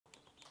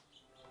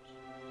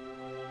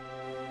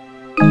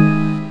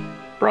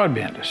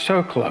Broadband is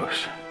so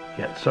close,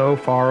 yet so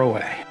far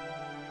away.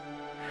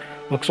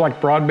 Looks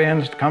like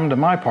broadband's come to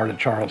my part of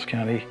Charles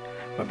County,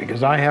 but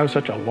because I have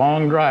such a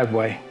long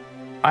driveway,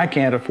 I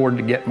can't afford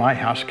to get my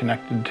house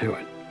connected to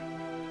it.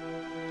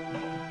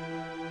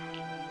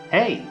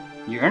 Hey,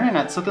 your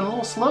internet's looking a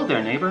little slow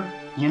there, neighbor.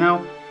 You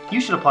know,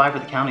 you should apply for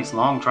the county's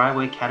Long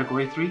Driveway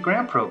Category 3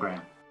 grant program.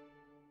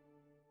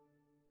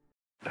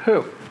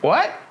 Who?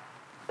 What?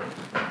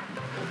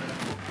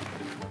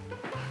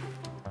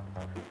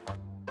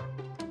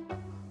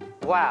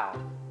 Wow,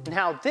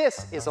 now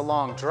this is a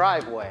long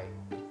driveway.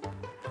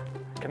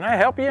 Can I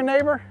help you,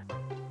 neighbor?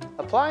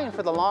 Applying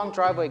for the Long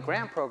Driveway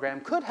Grant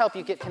Program could help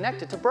you get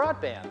connected to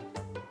broadband.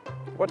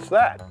 What's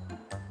that?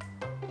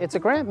 It's a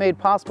grant made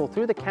possible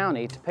through the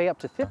county to pay up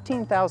to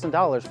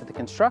 $15,000 for the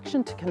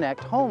construction to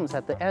connect homes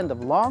at the end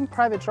of long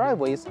private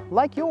driveways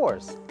like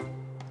yours.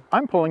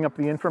 I'm pulling up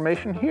the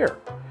information here.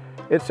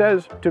 It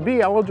says, to be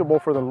eligible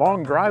for the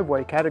Long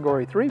Driveway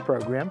Category 3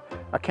 program,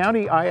 a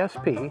county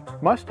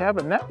ISP must have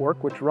a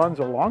network which runs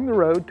along the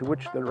road to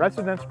which the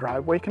resident's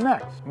driveway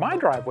connects. My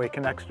driveway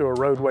connects to a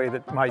roadway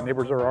that my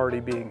neighbors are already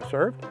being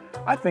served.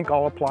 I think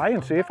I'll apply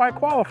and see if I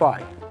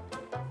qualify.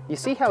 You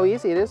see how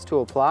easy it is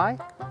to apply?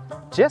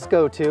 Just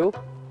go to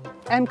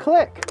and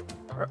click.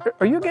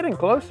 Are you getting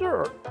closer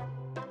or?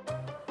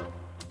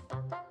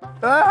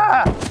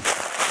 Ah!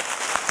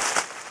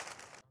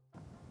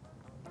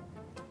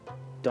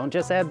 Don't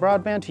just add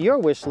broadband to your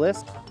wish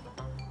list.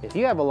 If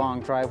you have a long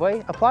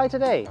driveway, apply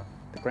today.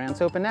 The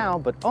grant's open now,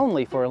 but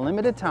only for a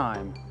limited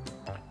time.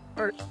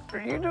 Are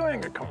you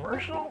doing a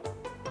commercial?